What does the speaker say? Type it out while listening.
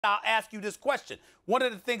I'll ask you this question. One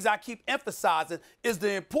of the things I keep emphasizing is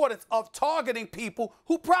the importance of targeting people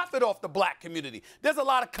who profit off the black community. There's a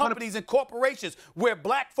lot of companies and corporations where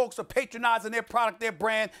black folks are patronizing their product, their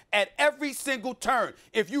brand at every single turn.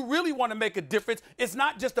 If you really want to make a difference, it's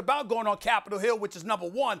not just about going on Capitol Hill, which is number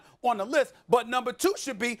one on the list, but number two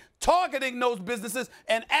should be targeting those businesses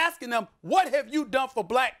and asking them, what have you done for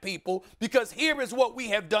black people? Because here is what we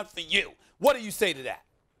have done for you. What do you say to that?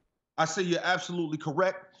 I say you're absolutely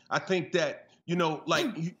correct. I think that, like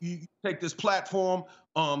you take this platform,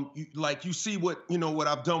 you see what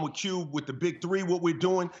I've done with Cube, with the big three, what we're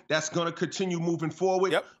doing, that's going to continue moving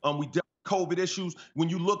forward. Yep. We dealt with COVID issues. When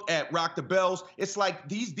you look at Rock the Bells, it's like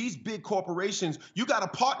these big corporations, you got to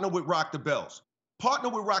partner with Rock the Bells. Partner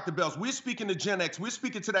with Rock the Bells. We're speaking to Gen X. We're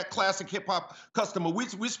speaking to that classic hip hop customer.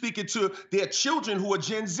 We're speaking to their children who are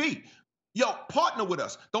Gen Z. Yo, partner with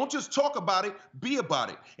us. Don't just talk about it, be about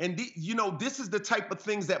it. And this is the type of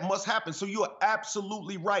things that must happen. So you are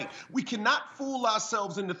absolutely right. We cannot fool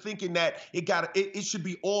ourselves into thinking that it should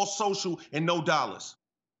be all social and no dollars.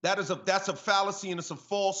 That's a fallacy, and it's a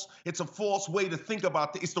false way to think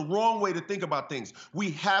about things. It's the wrong way to think about things. We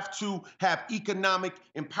have to have economic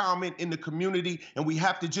empowerment in the community, and we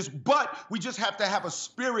just have to have a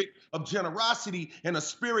spirit of generosity and a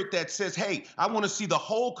spirit that says, hey, I want to see the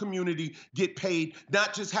whole community get paid,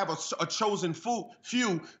 not just have a chosen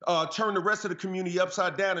few turn the rest of the community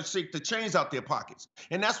upside down and shake the chains out their pockets.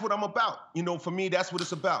 And that's what I'm about. For me, that's what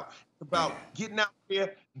it's about. About getting out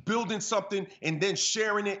there, building something, and then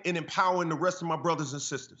sharing it and empowering the rest of my brothers and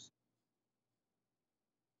sisters.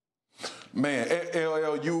 Man,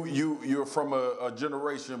 LL, you're from a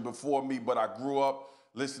generation before me, but I grew up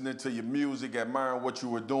listening to your music, admiring what you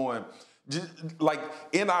were doing. Just, like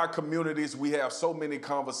in our communities, we have so many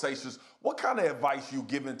conversations. What kind of advice you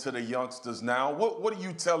giving to the youngsters now? What are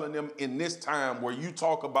you telling them in this time where you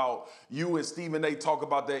talk about, you and Stephen A. talk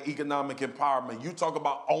about their economic empowerment, you talk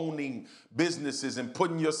about owning businesses and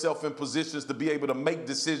putting yourself in positions to be able to make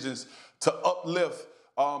decisions to uplift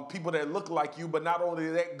people that look like you, but not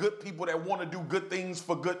only that, good people that want to do good things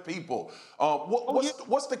for good people.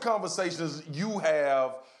 What's the conversations you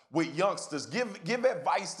have with youngsters? Give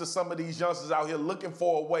advice to some of these youngsters out here looking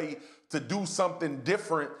for a way to do something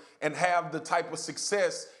different and have the type of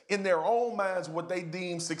success in their own minds, what they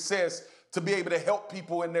deem success, to be able to help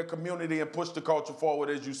people in their community and push the culture forward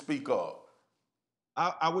as you speak of.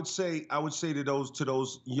 I would say to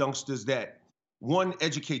those youngsters that, one,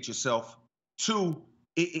 educate yourself. Two,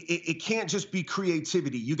 it can't just be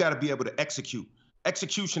creativity. You got to be able to execute.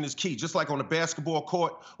 Execution is key, just like on the basketball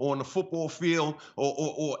court or on the football field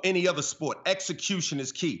or any other sport. Execution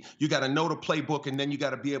is key. You got to know the playbook, and then you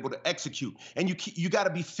got to be able to execute. And you got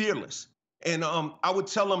to be fearless. And I would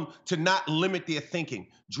tell them to not limit their thinking.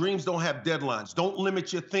 Dreams don't have deadlines. Don't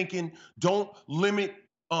limit your thinking. Don't limit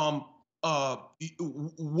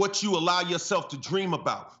what you allow yourself to dream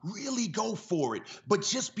about. Really go for it, but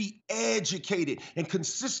just be educated and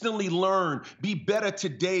consistently learn. Be better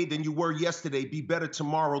today than you were yesterday. Be better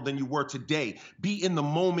tomorrow than you were today. Be in the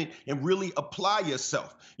moment and really apply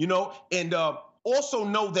yourself, and also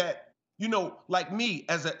know that, like me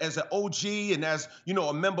as an OG and as,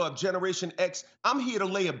 a member of Generation X, I'm here to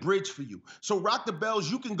lay a bridge for you. So Rock the Bells,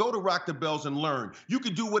 you can go to Rock the Bells and learn. You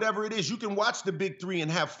can do whatever it is. You can watch the big three and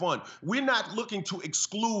have fun. We're not looking to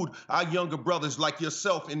exclude our younger brothers like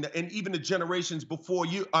yourself and even the generations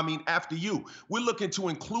after you. We're looking to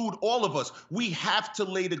include all of us. We have to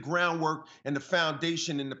lay the groundwork and the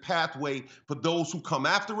foundation and the pathway for those who come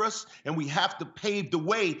after us, and we have to pave the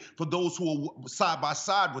way for those who are side by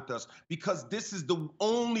side with us, because this is the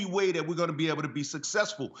only way that we're going to be able to be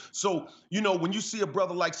successful. So, when you see a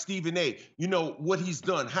brother like Stephen A., what he's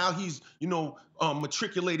done, how he's,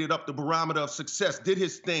 matriculated up the barometer of success, did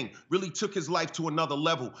his thing, really took his life to another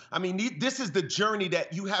level. I mean, this is the journey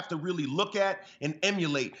that you have to really look at and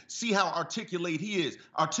emulate. See how articulate he is.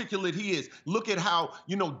 Look at how,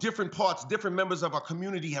 different members of our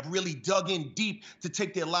community have really dug in deep to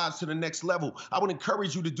take their lives to the next level. I would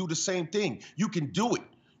encourage you to do the same thing. You can do it.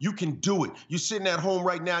 You can do it. You're sitting at home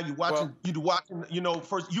right now. You're watching.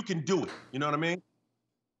 First, you can do it. You know what I mean?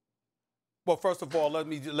 Well, first of all, let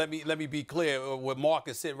me be clear. With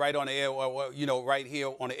Marcus sitting right on the air, right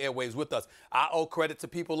here on the airwaves with us, I owe credit to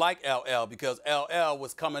people like LL, because LL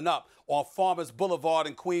was coming up on Farmers Boulevard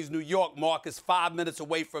in Queens, New York. Marcus 5 minutes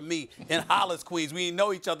away from me in Hollis, Queens. We didn't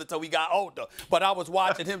know each other until we got older, but I was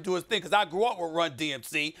watching him do his thing because I grew up with Run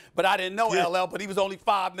DMC, but I didn't know LL, but he was only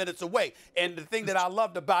 5 minutes away. And the thing that I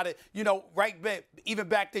loved about it, even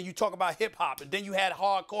back then, you talk about hip hop, and then you had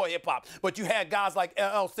hardcore hip hop, but you had guys like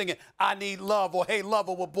LL singing "I Need Love or Hey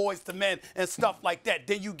Lover with Boys to Men and stuff like that.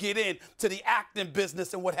 Then you get into the acting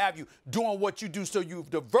business and what have you, doing what you do. So you've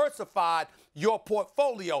diversified your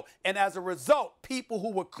portfolio. And as a result, people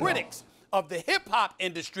who were critics of the hip-hop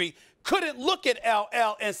industry couldn't look at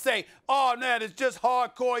LL and say, oh, man, it's just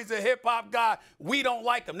hardcore, he's a hip-hop guy, we don't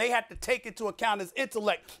like him. They had to take into account his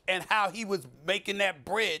intellect and how he was making that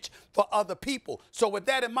bridge for other people. So with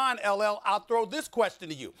that in mind, LL, I'll throw this question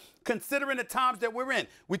to you. Considering the times that we're in,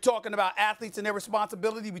 we're talking about athletes and their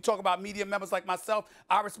responsibility, we talk about media members like myself,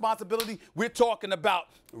 our responsibility, we're talking about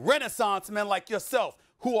Renaissance men like yourself,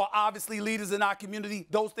 who are obviously leaders in our community.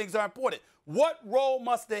 Those things are important. What role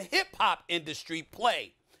must the hip-hop industry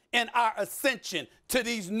play in our ascension to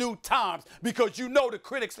these new times? Because you know the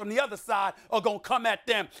critics from the other side are going to come at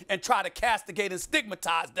them and try to castigate and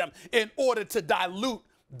stigmatize them in order to dilute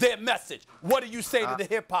their message. What do you say to the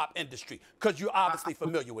hip-hop industry? Because you're obviously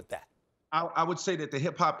familiar with that. I would say that the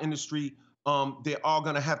hip-hop industry, there are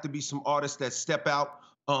going to have to be some artists that step out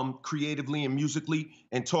creatively and musically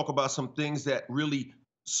and talk about some things that really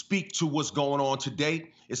speak to what's going on today.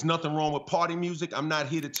 It's nothing wrong with party music. I'm not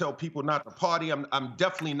here to tell people not to party. I'm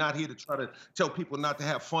definitely not here to try to tell people not to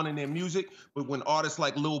have fun in their music. But when artists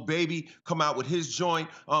like Lil Baby come out with his joint,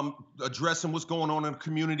 addressing what's going on in the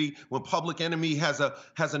community, when Public Enemy has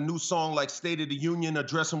a new song like State of the Union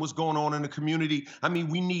addressing what's going on in the community, I mean,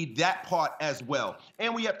 we need that part as well.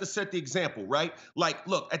 And we have to set the example, right? Like,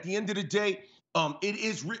 look, at the end of the day,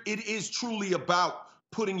 it is truly about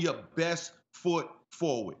putting your best foot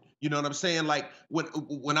forward. You know what I'm saying? Like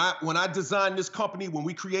when I designed this company, when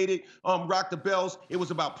we created Rock the Bells, it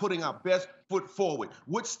was about putting our best foot forward.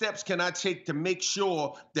 What steps can I take to make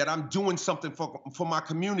sure that I'm doing something for my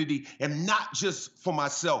community and not just for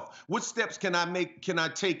myself? What steps can I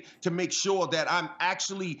take to make sure that I'm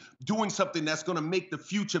actually doing something that's going to make the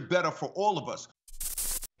future better for all of us?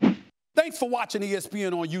 Thanks for watching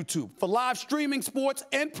ESPN on YouTube. For live streaming, sports,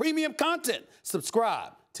 and premium content,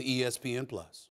 subscribe to ESPN+.